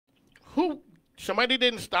Who? Somebody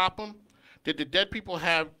didn't stop them? Did the dead people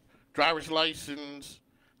have driver's license?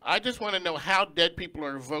 I just want to know how dead people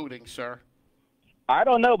are voting, sir. I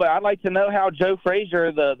don't know, but I'd like to know how Joe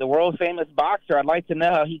Frazier, the world famous boxer, I'd like to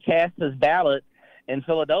know how he cast his ballot in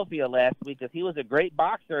Philadelphia last week, because he was a great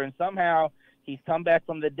boxer, and somehow he's come back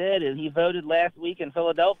from the dead, and he voted last week in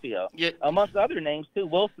Philadelphia, Yeah. amongst other names too.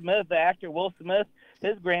 Will Smith, the actor Will Smith,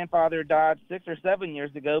 his grandfather died 6 or 7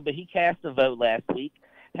 years ago, but he cast a vote last week.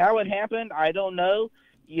 How it happened, I don't know.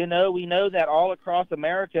 You know, we know that all across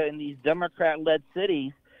America in these Democrat-led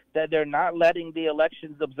cities that they're not letting the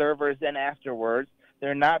elections observers in afterwards.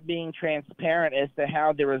 They're not being transparent as to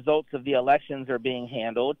how the results of the elections are being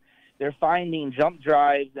handled. They're finding jump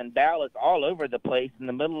drives and ballots all over the place in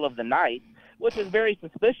the middle of the night, which is very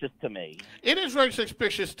suspicious to me. It is very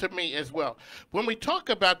suspicious to me as well. When we talk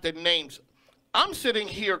about the names, I'm sitting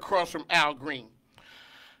here across from Al Green.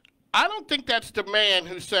 I don't think that's the man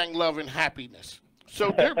who sang Love and Happiness. So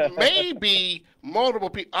there may be multiple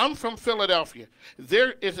people. I'm from Philadelphia.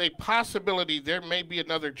 There is a possibility there may be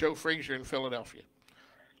another Joe Frazier in Philadelphia.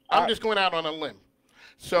 I'm just going out on a limb.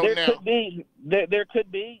 So there now could be, there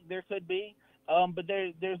could be. But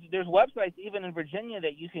there's websites even in Virginia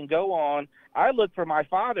that you can go on. I looked for my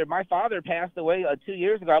father. My father passed away 2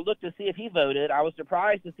 years ago. I looked to see if he voted. I was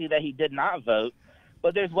surprised to see that he did not vote.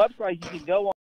 But there's websites you can go on.